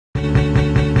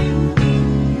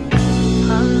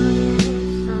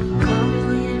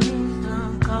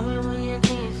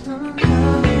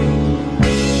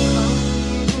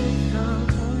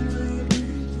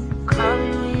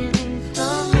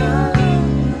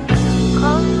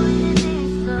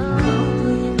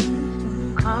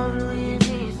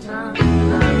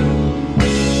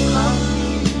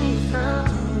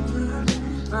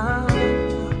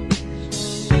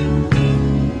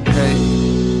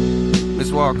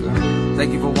sucker.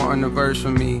 Thank you for wanting a verse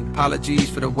from me. Apologies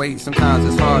for the wait, sometimes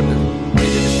it's hard to get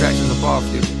the distractions up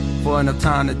off you. For enough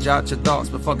time to jot your thoughts,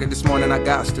 but fuck it, this morning I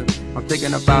got to. I'm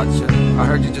thinking about you. I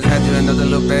heard you just had you another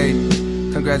little baby.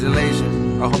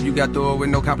 Congratulations, I hope you got through it with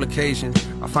no complications.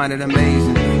 I find it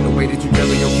amazing, the way that you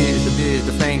juggle your kids, the biz,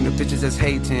 the fame, the bitches that's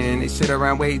hating. They sit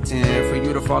around waiting for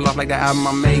you to fall off like the album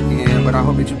I'm making. But I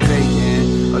hope that you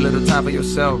taking a little time for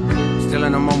yourself. Still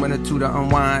in a moment or two to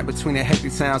unwind between the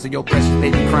hectic sounds of your precious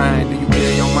baby crying. Do you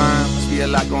feel your mind? Must be a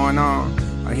lot going on.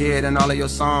 I hear it in all of your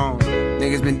songs.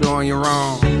 Niggas been doing you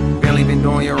wrong, barely been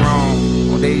doing you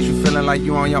wrong. On days you feeling like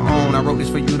you on your own, I wrote this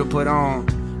for you to put on.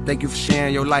 Thank you for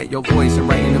sharing your light, your voice, and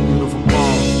writing a beautiful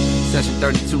poem. Session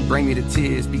 32 bring me to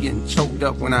tears, be getting choked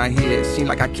up when I hear it. Seem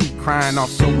like I keep crying off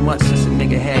so much since a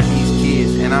nigga had these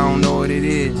kids. And I don't know what it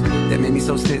is that made me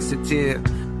so sensitive,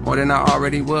 more than I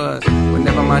already was. But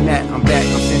never mind that, I'm back,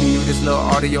 I'm sending you this little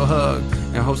audio hug.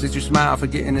 And hopes that you smile,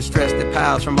 forgetting the stress that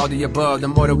piles from all the above. The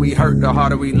more that we hurt, the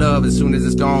harder we love. As soon as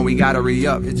it's gone, we gotta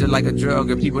re-up. It's just like a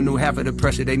drug. If people knew half of the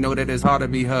pressure, they know that it's hard to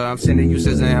be her. I'm sending you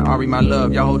SZA and Ari, my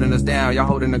love. Y'all holding us down, y'all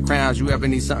holding the crowns. You ever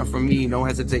need something from me, don't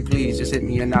hesitate, please. Just hit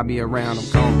me and I'll be around, I'm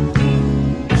gone.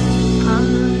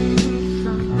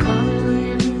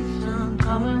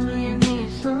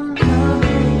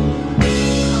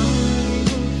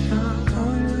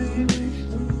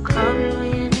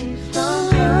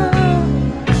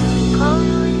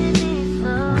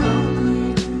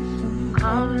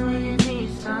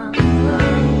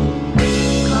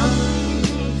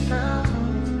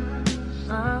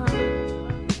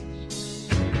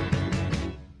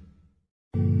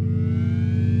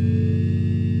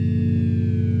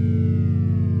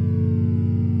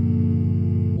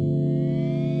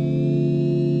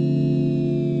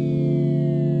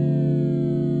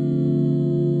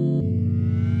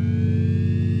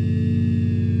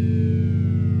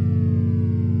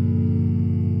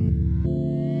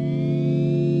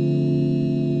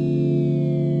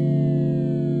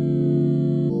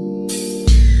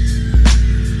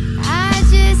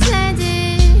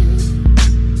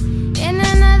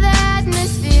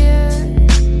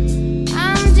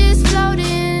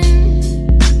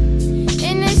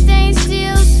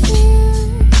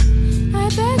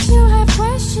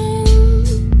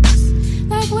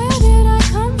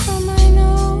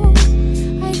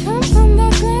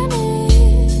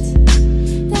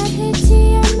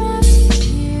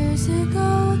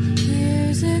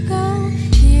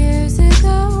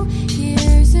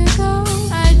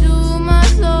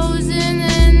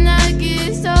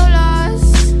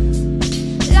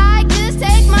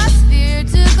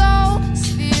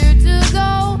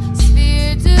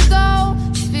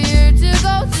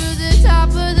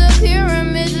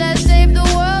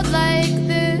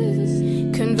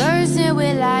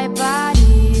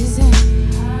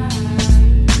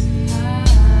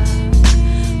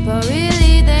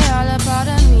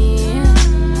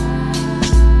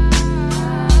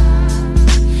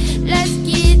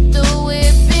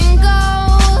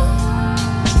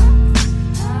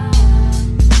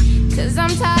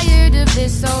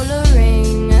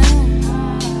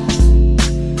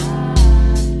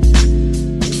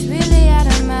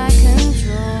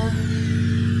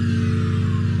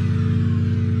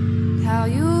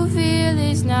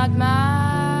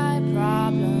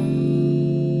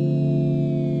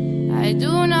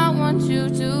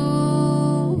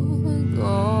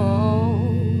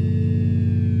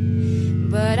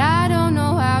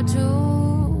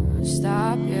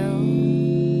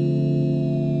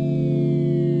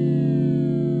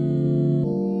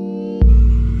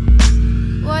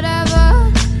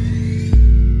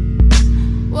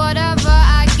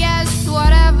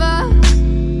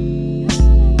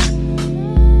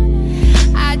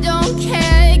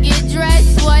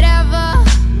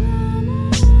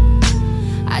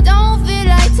 I don't feel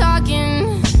like talking.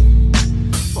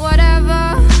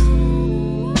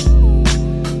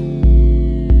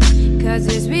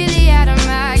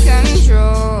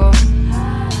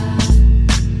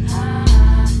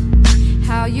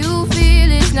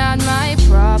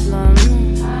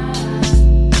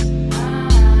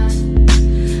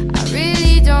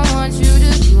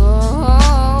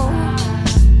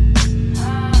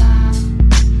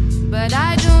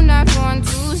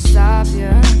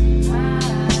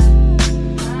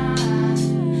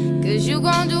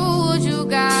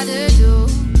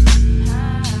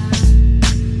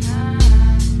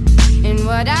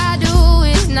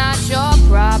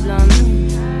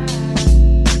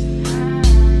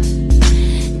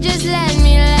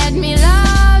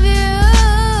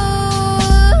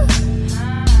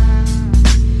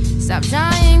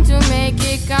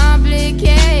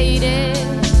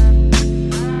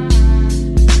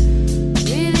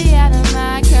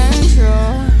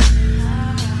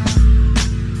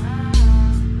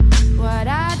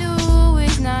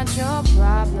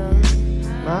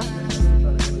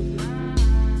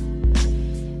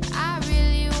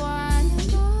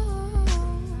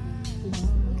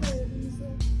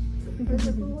 That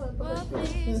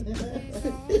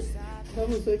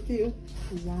was so cute.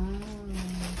 Wow.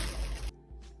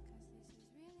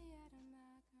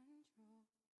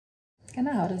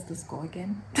 How does this go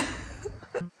again?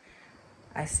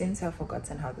 I seem to have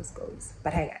forgotten how this goes.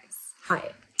 But hey guys,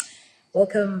 hi.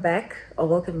 Welcome back, or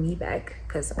welcome me back,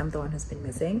 because I'm the one who's been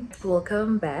missing.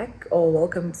 Welcome back, or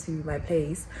welcome to my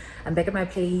place. I'm back at my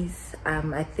place.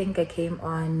 I think I came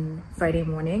on Friday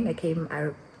morning. I came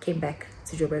back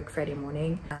to Joburg Friday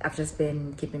morning. I've just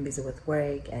been keeping busy with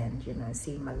work and, you know,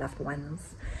 seeing my loved ones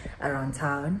around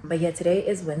town. But yeah, today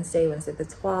is Wednesday the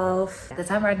 12th. The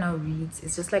time right now reads,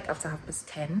 it's just like after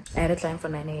 10:30. I had a client for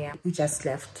 9 a.m. who just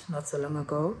left not so long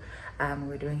ago.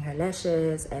 We're doing her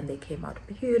lashes and they came out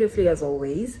beautifully as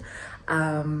always.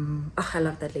 Oh, I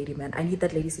love that lady, man. I need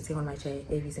that lady sitting on my chair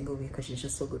every single week because she's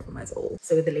just so good for my soul.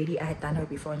 So with the lady, I had done her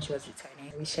before and she was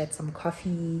returning. We shared some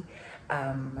coffee.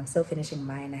 I'm still finishing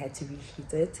mine. I had to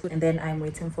reheat it and then I'm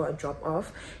waiting for a drop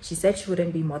off. She said she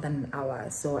wouldn't be more than an hour,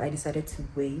 so I decided to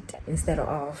wait instead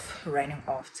of running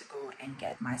off to go and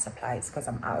get my supplies because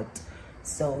I'm out.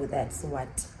 So that's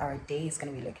what our day is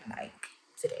going to be looking like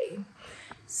today.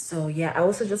 So yeah, I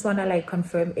also just want to like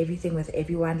confirm everything with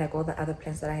everyone, like all the other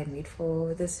plans that I had made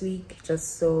for this week,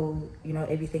 just so you know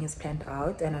everything is planned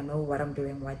out and I know what I'm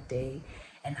doing what day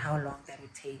and how long that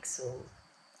would take, so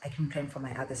I can plan for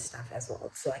my other stuff as well,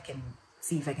 so I can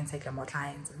see if I can take more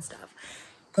clients and stuff,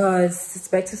 because it's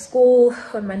back to school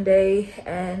on Monday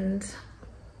and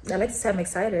I like to say I'm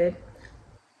excited.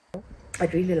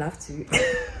 I'd really love to.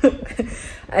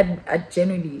 I'd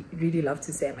genuinely really love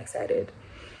to say I'm excited.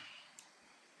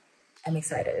 I'm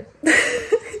excited.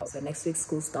 So next week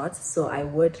school starts, so I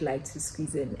would like to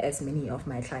squeeze in as many of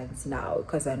my clients now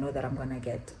because I know that I'm gonna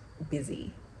get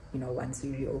busy, you know, once we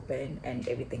reopen and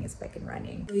everything is back and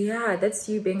running. So yeah, that's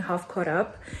you being half caught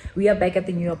up. We are back at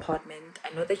the new apartment.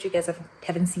 I know that you guys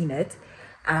haven't seen it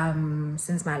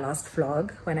since my last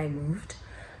vlog when I moved.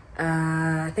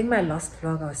 I think my last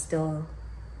vlog I was still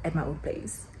at my old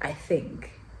place, I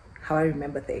think, how I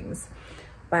remember things.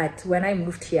 But when I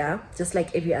moved here, just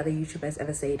like every other YouTuber has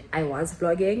ever said, I was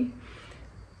vlogging.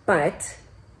 But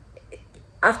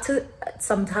after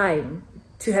some time,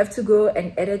 to have to go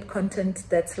and edit content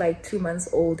that's like 2 months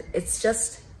old, it's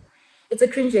a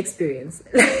cringy experience.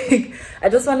 Like, I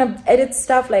just want to edit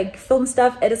stuff, like film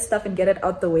stuff, edit stuff and get it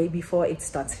out the way before it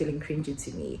starts feeling cringy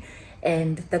to me.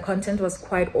 And the content was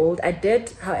quite old. I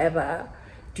did, however,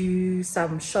 do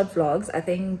some short vlogs. I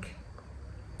think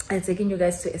I had taken you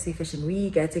guys to SA Fashion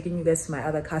Week. I had taken you guys to my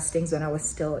other castings when I was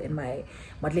still in my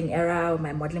modeling era,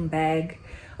 my modeling bag,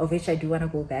 of which I do want to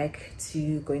go back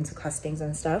to going to castings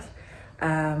and stuff.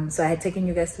 So I had taken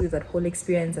you guys through that whole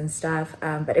experience and stuff.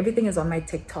 But everything is on my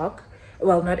TikTok.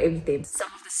 Well, not everything. Some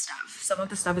of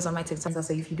the stuff is on my TikTok.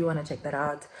 So if you do want to check that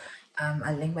out,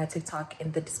 I'll link my TikTok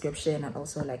in the description and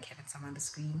also like have it somewhere on the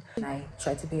screen. And I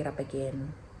tried to pick it up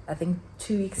again, I think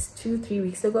 3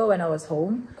 weeks ago when I was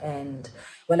home. And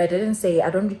well, I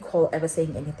don't recall ever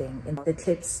saying anything in the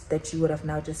clips that you would have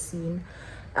now just seen.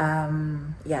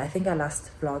 Yeah, I think I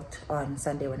last vlogged on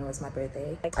Sunday when it was my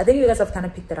birthday. I think you guys have kind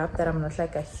of picked it up that I'm not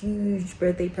like a huge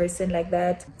birthday person like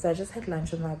that. So I just had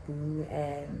lunch with my boo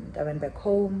and I went back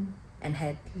home and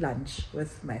had lunch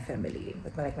with my family,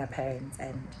 with my parents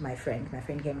and my friend. My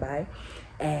friend came by,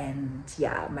 and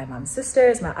yeah, my mom's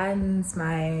sisters, my aunts,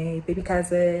 my baby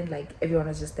cousin, like everyone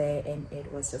was just there, and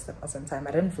it was just an awesome time.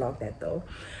 I didn't vlog that though,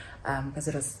 because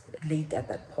it was late at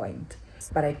that point.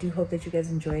 But I do hope that you guys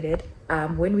enjoyed it.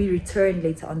 When we return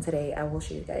later on today, I will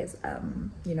show you guys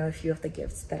you know, a few of the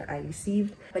gifts that I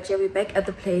received. But yeah, we're back at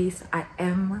the place. I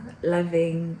am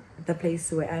loving the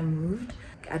place where I moved.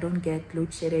 I don't get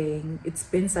load shedding. It's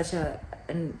been such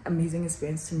an amazing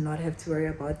experience to not have to worry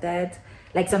about that.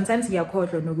 Like sometimes we are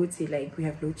called like we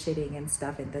have load shedding and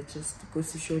stuff, and that just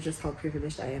goes to show just how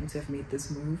privileged I am to have made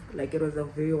this move. Like it was a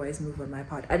very wise move on my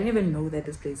part. I didn't even know that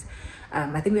this place,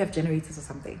 I think we have generators or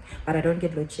something, but I don't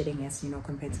get load shedding as, you know,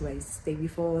 compared to where I stayed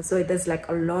before. So there's like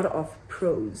a lot of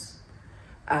pros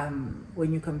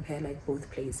when you compare like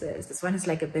both places. This one is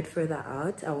like a bit further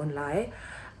out, I won't lie,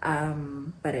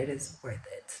 but it is worth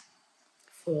it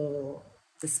for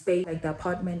the space. Like the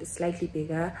apartment is slightly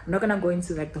bigger. I'm not gonna go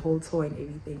into like the whole tour and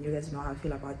everything, you guys know how I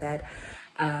feel about that,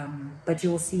 but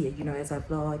you'll see it, you know, as I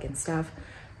vlog and stuff.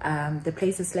 The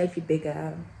place is slightly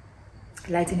bigger.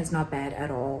 Lighting is not bad at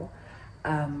all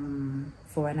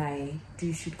for when I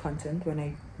do shoot content. When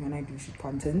I do shoot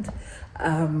content,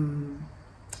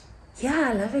 yeah,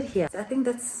 I love it here. I think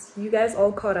that's you guys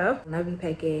all caught up. Now we're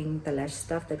packing the lash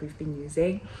stuff that we've been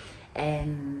using,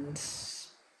 and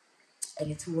I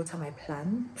need to water my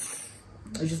plants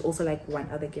which is also like one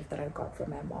other gift that I got from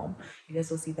my mom. You guys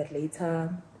will see that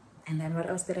later. And then what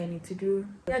else did I need to do?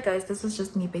 Yeah guys, this was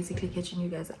just me basically catching you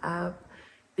guys up,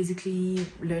 basically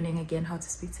learning again how to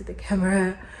speak to the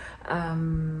camera.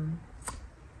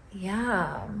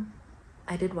 Yeah,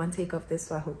 I did one take of this,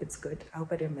 so I hope it's good. I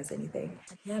hope I didn't miss anything.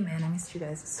 Yeah man, I missed you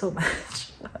guys so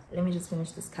much. Let me just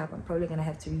finish this cap. I'm probably gonna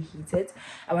have to reheat it.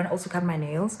 I want to also cut my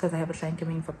nails because I have a client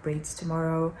coming for braids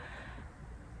tomorrow.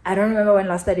 I don't remember when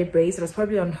last I did braids. It was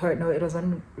probably on her. No, it was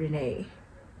on Renee.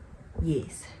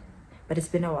 Yes, but it's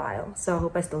been a while, so I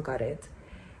hope I still got it.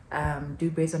 Do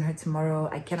braids on her tomorrow.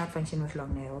 I cannot function with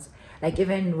long nails. Like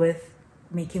even with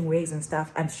making wigs and stuff,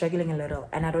 I'm struggling a little,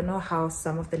 and I don't know how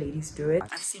some of the ladies do it.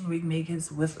 I've seen wig makers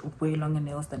with way longer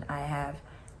nails than I have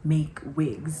make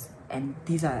wigs, and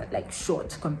these are like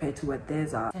short compared to what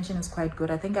theirs are. Tension is quite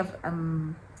good. I think I've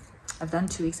done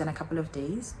 2 weeks and a couple of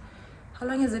days. How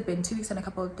long has it been? 2 weeks and a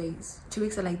couple of days. 2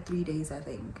 weeks and like 3 days, I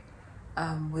think,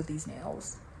 with these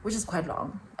nails, which is quite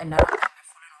long. And now I've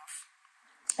fallen off.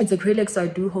 It's acrylic, so I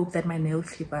do hope that my nail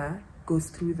clipper goes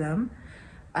through them.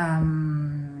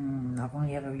 I've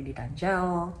only ever really done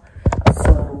gel,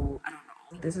 so I don't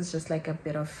know. This is just like a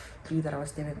bit of glue that I was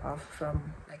stabbing off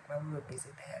from like while we were busy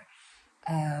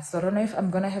there. So I don't know if I'm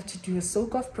gonna have to do a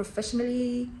soak off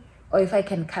professionally or if I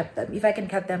can cut them. If I can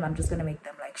cut them, I'm just gonna make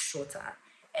them like shorter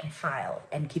and file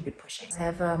and keep it pushing. I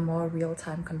have a more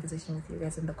real-time conversation with you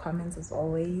guys in the comments as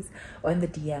always, or in the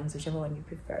DMs, whichever one you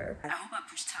prefer. I hope I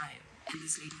push time and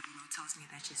this lady tells me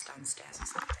that she's downstairs or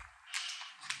something,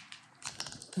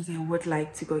 because I would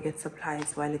like to go get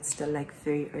supplies while it's still like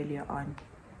very early on.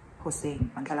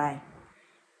 Hossein, I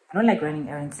don't like running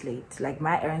errands late. Like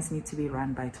my errands need to be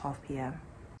run by 12 p.m.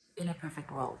 in a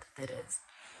perfect world, that is.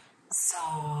 So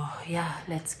yeah,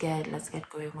 let's get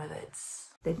going with it.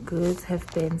 The goods have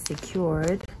been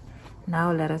secured.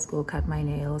 Now let us go cut my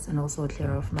nails and also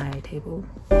clear off my table.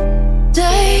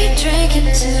 Day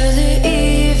drinking till the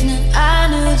evening. I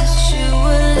knew that you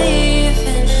were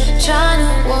leaving, trying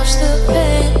to wash the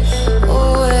pain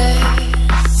away.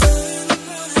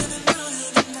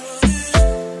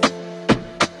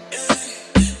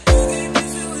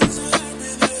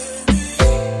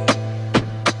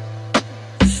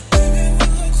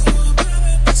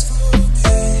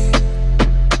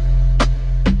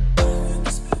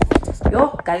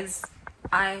 Yo guys,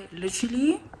 I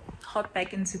literally hopped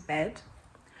back into bed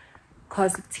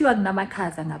because kuthiwa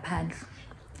kunamakhaza ngaphandle.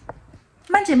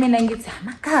 Manje mina ngithi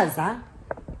amakhaza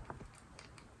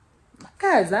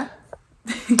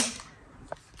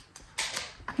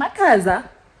makhaza,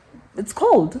 it's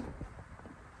cold.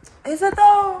 Is it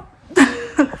though?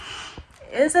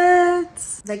 Is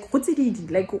it like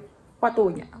kutsididi, like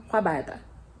kwatonya kwabata,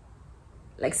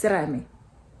 like sirame?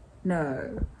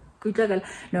 No,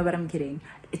 no, but I'm kidding.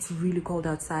 It's really cold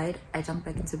outside. I jumped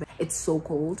back into bed. It's so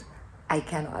cold, I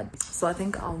cannot. So I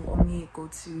think I'll only go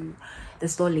to the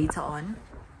store later on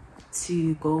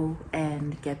to go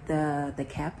and get the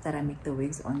cap that I make the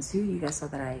wigs onto. You guys saw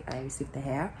that I received the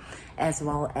hair, as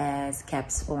well as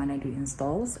caps for when I do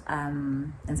installs,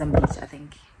 and some bleach. I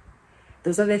think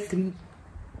those are the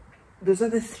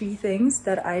three things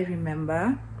that I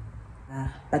remember,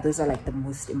 but those are like the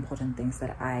most important things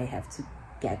that I have to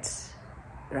get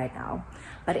right now.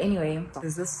 But anyway,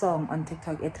 there's this song on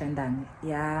TikTok, Etrendang.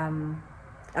 Yeah,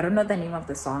 I don't know the name of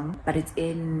the song, but it's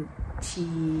in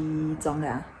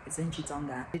Chitsonga. It's in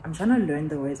Chitsonga. I'm trying to learn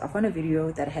the words. I found a video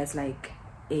that has like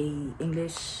a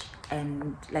English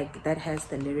and like that has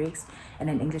the lyrics and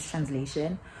an English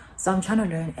translation. So I'm trying to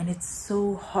learn, and it's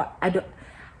so hard. I don't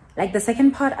like the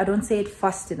second part. I don't say it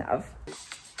fast enough.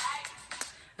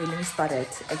 Wait, let me start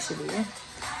it actually.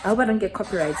 I hope I don't get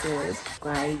copyrighted.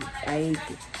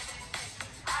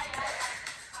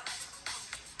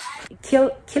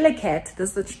 Kill a cat.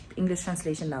 This is the English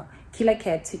translation now. Kill a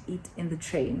cat to eat in the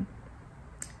train.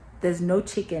 There's no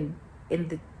chicken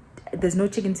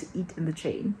to eat in the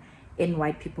train in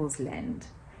white people's land.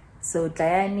 So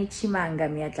dlayani chimanga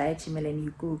mi adlaya chimeleni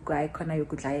yuku kwai kona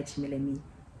yuku dlaya chimeleni.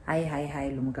 Hi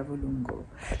lumugavulungo.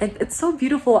 Like it's so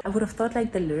beautiful. I would have thought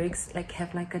like the lyrics like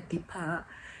have like a deeper,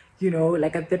 you know,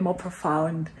 like a bit more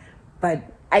profound, but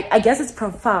I guess it's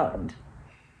profound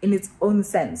in its own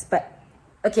sense. But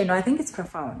okay, no, I think it's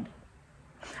profound.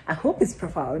 I hope it's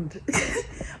profound.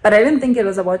 But I didn't think it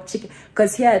was about chicken,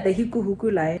 because here the hiku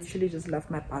huku line actually just laughed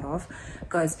my butt off,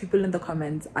 because people in the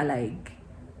comments are like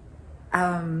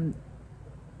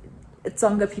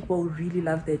Tsonga people really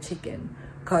love their chicken,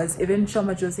 because even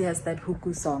Shoma Josie has that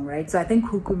huku song, right? So I think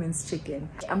huku means chicken.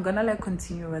 I'm gonna like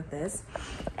continue with this,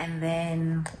 and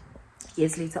then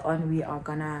yes, later on we are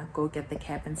gonna go get the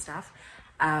cap and stuff.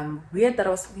 Weird that I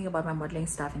was talking about my modeling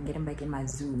stuff and getting back in my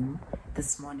Zoom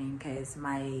this morning because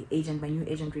my new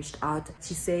agent reached out.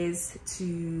 She says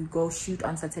to go shoot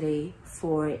on Saturday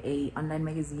for a online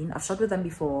magazine. I've shot with them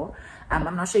before. I'm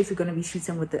not sure if you're going to be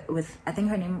shooting with I think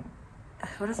her name,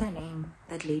 what is her name,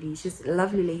 that lady, she's a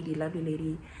lovely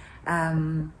lady.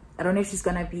 I don't know if she's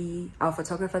gonna be our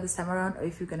photographer this time around or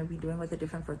if you're gonna be doing with a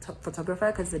different photographer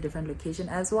because it's a different location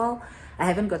as well. I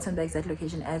haven't gotten the exact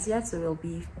location as yet, so we'll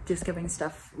be discovering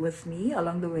stuff with me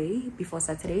along the way before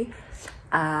Saturday.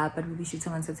 But we'll be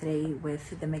shooting on Saturday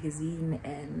with the magazine,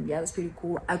 and yeah, it was pretty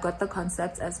cool. I got the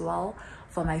concept as well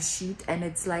for my shoot, and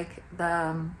it's like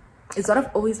it's what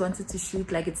I've always wanted to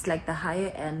shoot. Like it's like the higher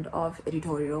end of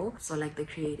editorial, so like the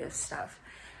creative stuff.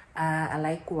 I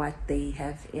like what they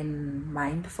have in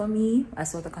mind for me. I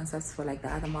saw the concepts for like the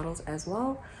other models as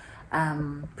well.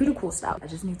 Pretty cool stuff. I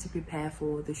just need to prepare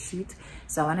for the shoot,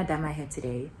 so I want to dye my hair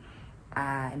today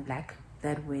in black.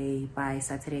 That way by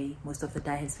Saturday most of the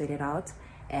dye has faded out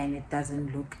and it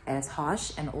doesn't look as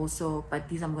harsh. And also, but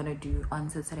these I'm gonna do on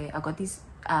Saturday. I got these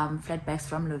flat backs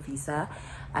from Lovisa.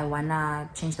 I wanna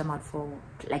change them out for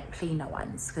like plainer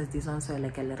ones because these ones are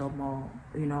like a little more,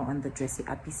 you know, on the dressy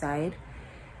uppy side.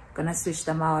 Gonna switch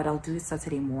them out. I'll do it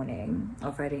Saturday morning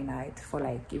or Friday night for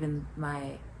like even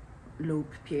my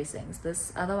lobe piercings.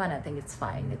 This other one, I think it's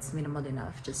fine, it's minimal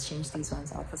enough. Just change these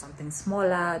ones out for something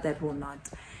smaller that will not,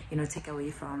 you know, take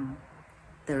away from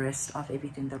the rest of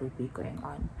everything that will be going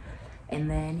on. And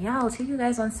then yeah, I'll see you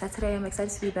guys on Saturday. I'm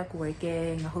excited to be back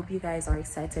working. I hope you guys are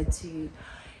excited to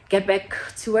get back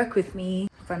to work with me.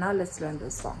 For now, let's learn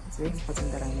this song. It's very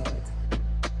important that I know it.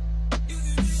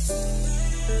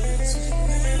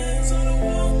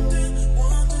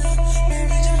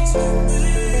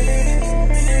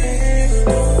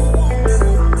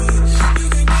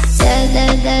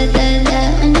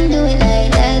 When you do it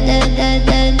like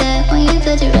that, when you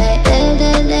touch it right,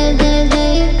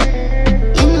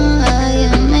 you know how you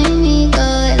make me go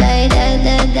like that,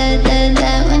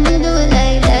 when you do it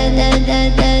like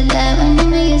that, when you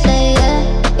make it say yeah,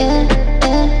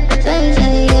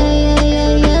 say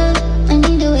yeah, when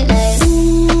you do it like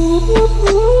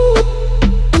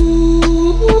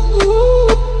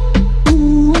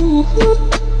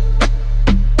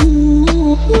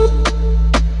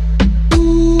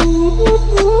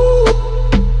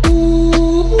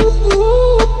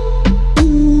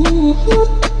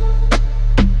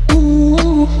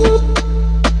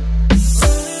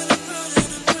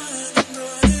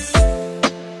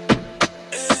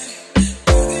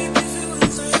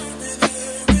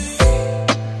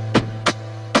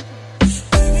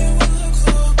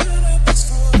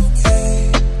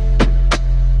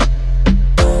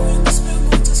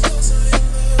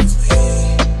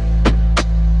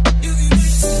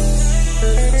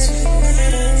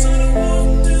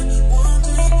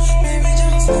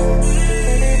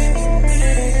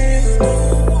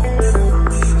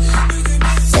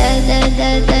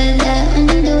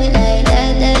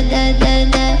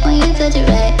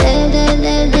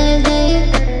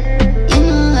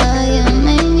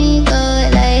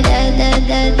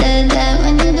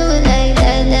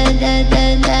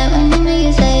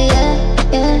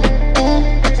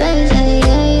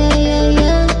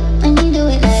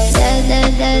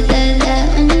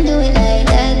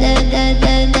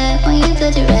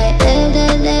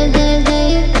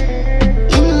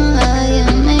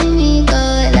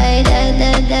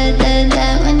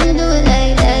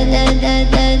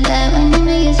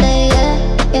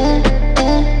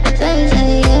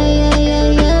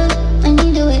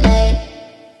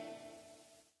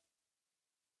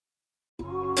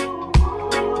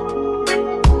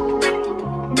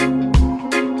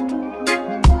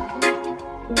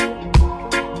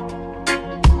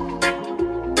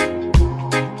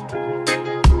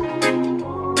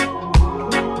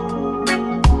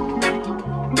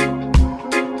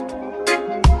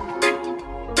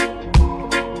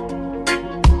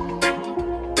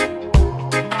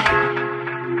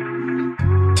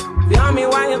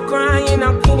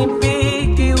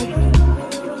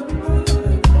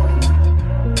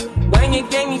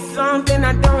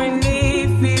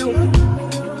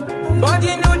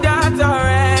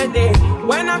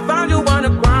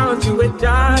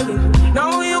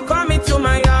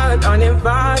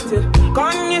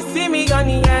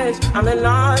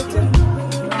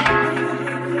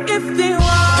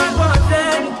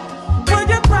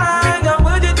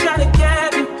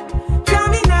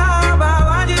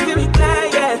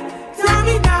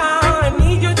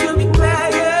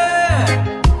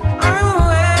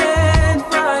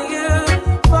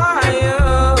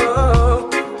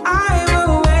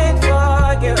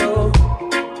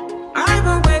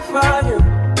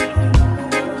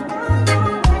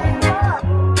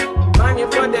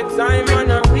time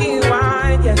on a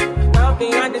rewind, yeah. Help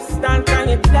me understand, can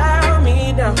you tell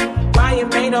me now why you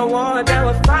made a war that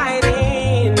we're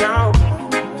fighting now?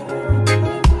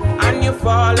 And you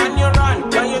fall and you run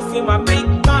when you see my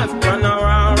big guns. Run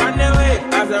around, run away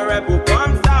as a rebel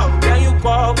comes out. Then you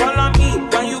call on me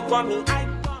when you call me.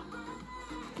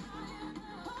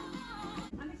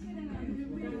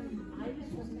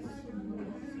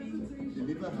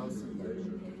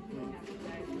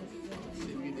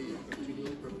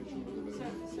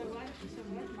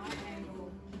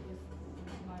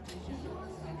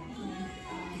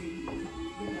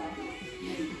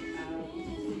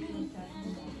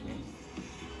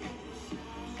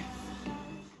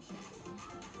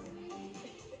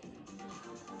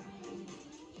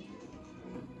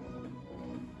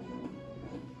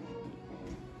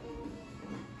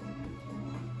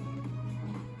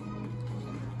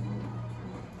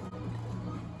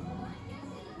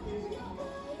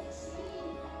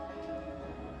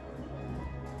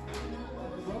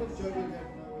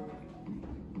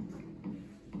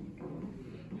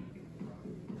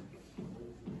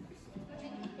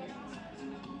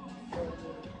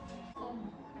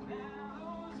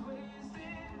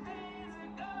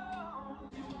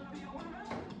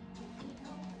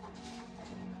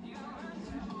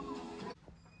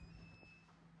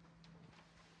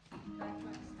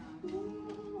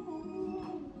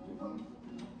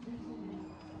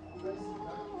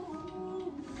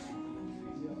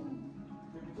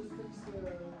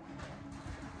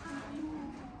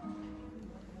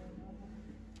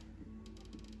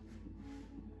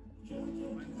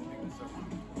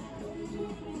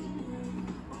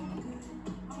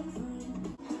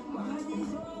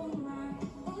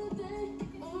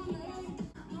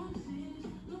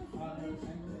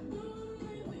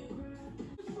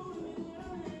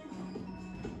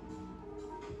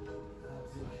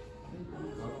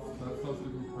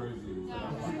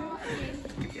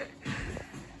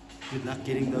 Good luck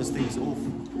getting those things off.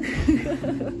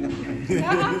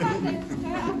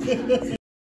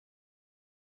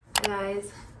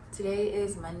 Guys, today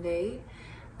is Monday.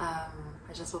 I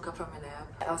just woke up from a nap.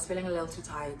 I was feeling a little too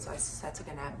tired, so I took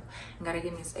a nap. I'm gonna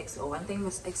get Miss XO. One thing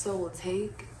Miss XO will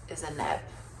take is a nap.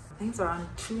 I think it's around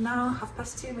 2 now,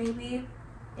 2:30 maybe.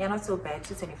 Yeah, not so bad,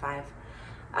 2:25.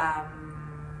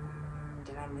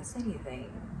 Did I miss anything?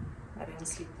 I didn't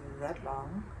sleep that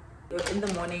long. In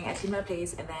the morning I cleaned my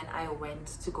place and then I went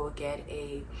to go get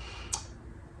a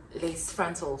lace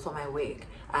frontal for my wig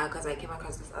because I came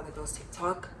across this other girl's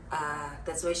TikTok.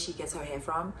 That's where she gets her hair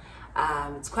from.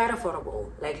 It's quite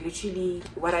affordable. Like literally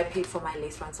what I paid for my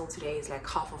lace frontal today is like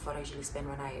half of what I usually spend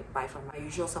when I buy from my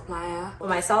usual supplier. For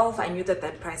myself, I knew that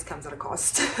that price comes at a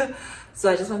cost. So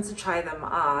I just wanted to try them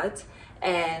out,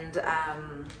 and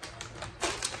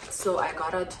so I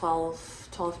got a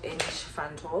 12-inch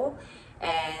frontal,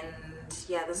 and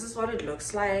yeah, this is what it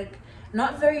looks like.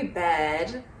 Not very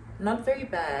bad,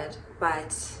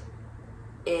 but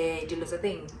it is a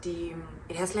thing.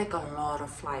 It has like a lot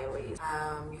of flyaways.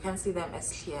 You can see them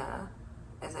as clear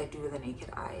as I do with the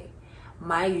naked eye.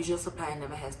 My usual supplier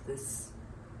never has this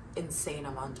insane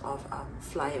amount of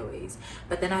flyaways,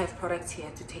 but then I have products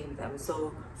here to tame them.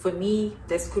 So for me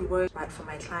this could work, but for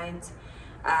my clients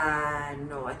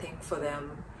no, I think for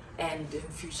them and in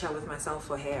future with myself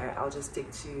for hair, I'll just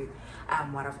stick to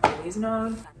what I've always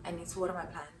known. I need to water my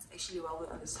plants. Actually, while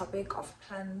we're on this topic of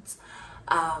plants,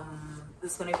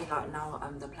 this is gonna be out now.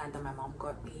 The plant that my mom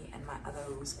got me and my other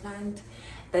rose plant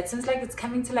that seems like it's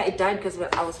coming to life. It died because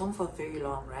I was home for very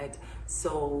long, right?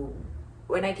 So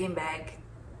when I came back,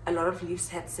 a lot of leaves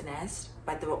had senesced,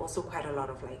 but there were also quite a lot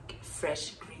of like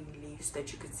fresh green leaves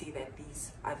that you could see that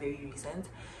these are very recent.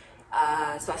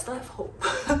 So I still have hope.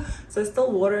 So I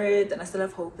still water it, and I still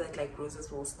have hope that like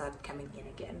roses will start coming in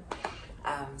again.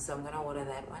 So I'm gonna water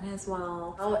that one as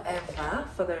well. However,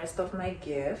 for the rest of my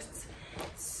gifts,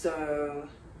 so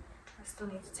I still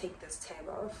need to take this tab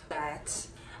off. But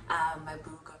my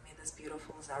boo got me this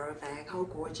beautiful Zara bag. How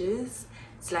gorgeous!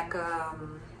 It's like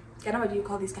kind of, what do you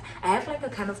call these? I have like a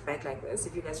kind of bag like this,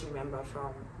 if you guys remember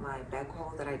from my bag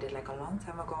haul that I did like a long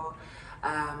time ago.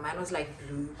 Mine was like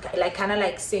blue, like kind of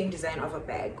like same design of a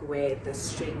bag where the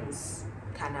strings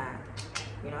kind of,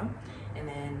 you know, and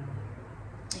then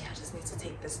yeah, I just need to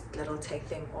take this little tag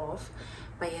thing off.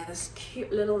 But yeah, this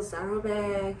cute little Zara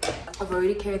bag. I've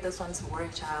already carried this one to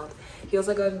work, child. He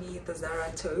also got me the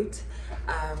Zara tote.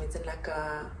 It's in like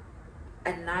a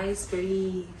nice,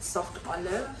 very soft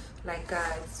olive. Like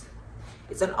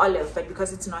it's an olive, but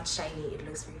because it's not shiny, it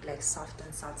looks very like soft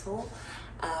and subtle.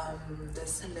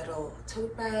 This little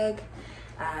tote bag,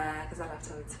 because I love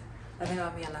totes. I think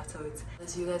I'll be a left towards.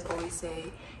 As you guys always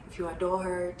say, if you adore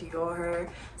her, Dior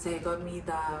her. So you got me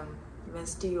the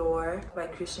Miss Dior by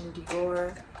Christian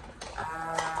Dior.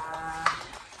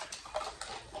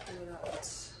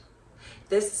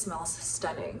 This smells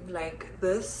stunning. Like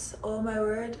this, oh my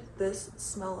word, this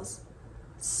smells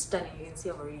stunning. You can see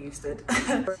I've already used it.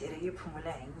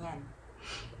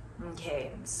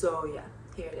 Okay, so yeah,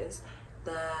 here it is.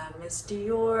 The Miss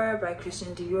Dior by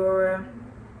Christian Dior.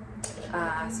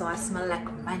 So I smell like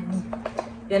money.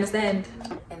 You understand?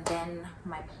 And then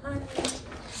my plant.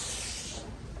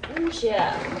 Oh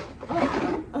yeah.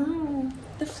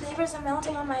 The flavors are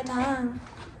melting on my tongue.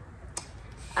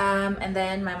 And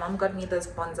then my mom got me this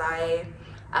bonsai.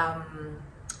 I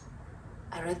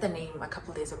read the name a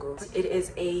couple days ago. It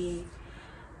is a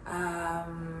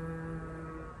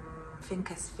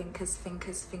Fincus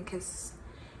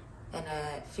and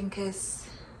a Fincus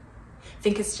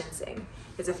ginseng.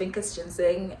 It's a Fincus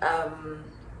ginseng.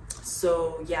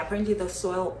 So yeah, apparently the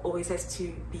soil always has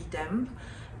to be damp,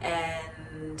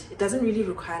 and it doesn't really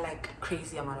require like a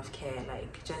crazy amount of care.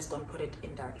 Like just don't put it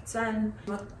in direct sun,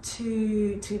 not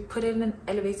to put it in an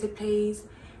elevated place,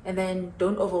 and then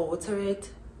don't overwater it,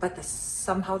 but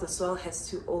somehow the soil has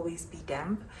to always be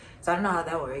damp. So I don't know how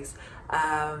that works.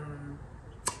 But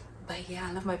yeah,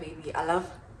 I love my baby. I love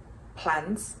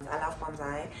plants. I love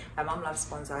bonsai. My mom loves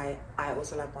bonsai. I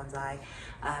also love bonsai,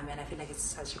 and I feel like it's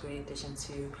such a great addition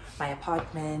to my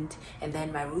apartment. And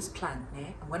then my rose plant,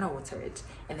 I'm gonna water it,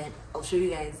 and then I'll show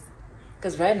you guys,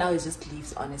 because right now it's just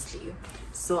leaves, honestly.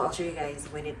 So I'll show you guys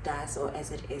when it does, or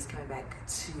as it is coming back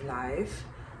to life.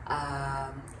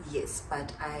 Yes,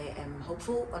 but I am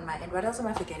hopeful on my end. What else am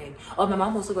I forgetting? Oh, my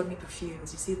mom also got me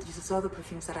perfumes. You saw the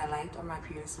perfumes that I liked on my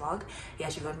previous vlog. Yeah,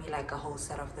 she got me like a whole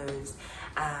set of those.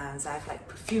 So I have like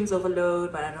perfumes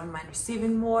overload, but I don't mind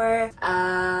receiving more.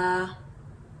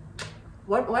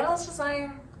 What else was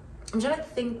I'm trying to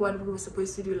think what we were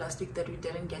supposed to do last week that we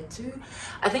didn't get to.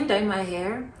 I think dyeing my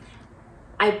hair.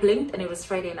 I blinked and it was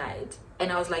Friday night,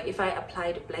 and I was like, if I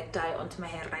applied black dye onto my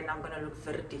hair right now, I'm gonna look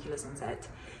very ridiculous on set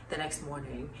the next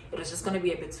morning. It was just gonna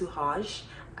be a bit too harsh.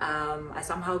 I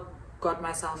somehow got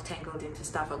myself tangled into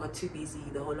stuff. I got too busy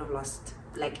the whole of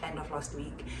end of last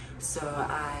week, so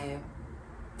I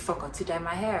forgot to dye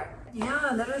my hair.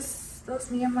 Yeah, that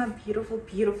was me and my beautiful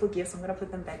gifts. I'm gonna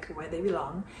put them back where they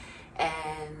belong,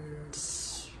 and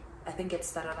I think it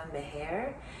started on the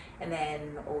hair, and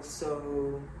then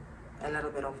also a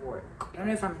little bit of work. I don't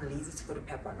know if I'm lazy to go to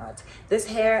Pep or not. This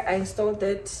hair, I installed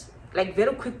it like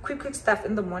very quick stuff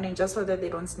in the morning, just so that they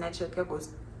don't snatch it.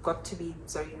 Got to be,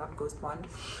 sorry, not ghost bond,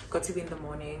 got to be in the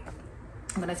morning.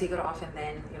 I'm gonna take it off and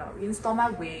then, you know, install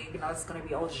my wig. Now it's gonna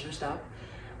be all zhuzhed up,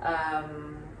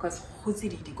 because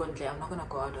I'm not gonna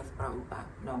go out with brauba,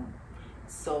 no.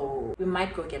 So we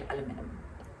might go get aluminum.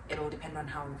 It will depend on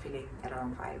how I'm feeling at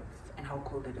around 5 and how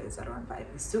cold it is at around 5.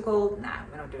 If it's too cold, nah,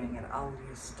 we're not doing it. I'll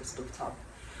use the stove top.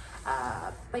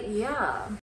 But yeah,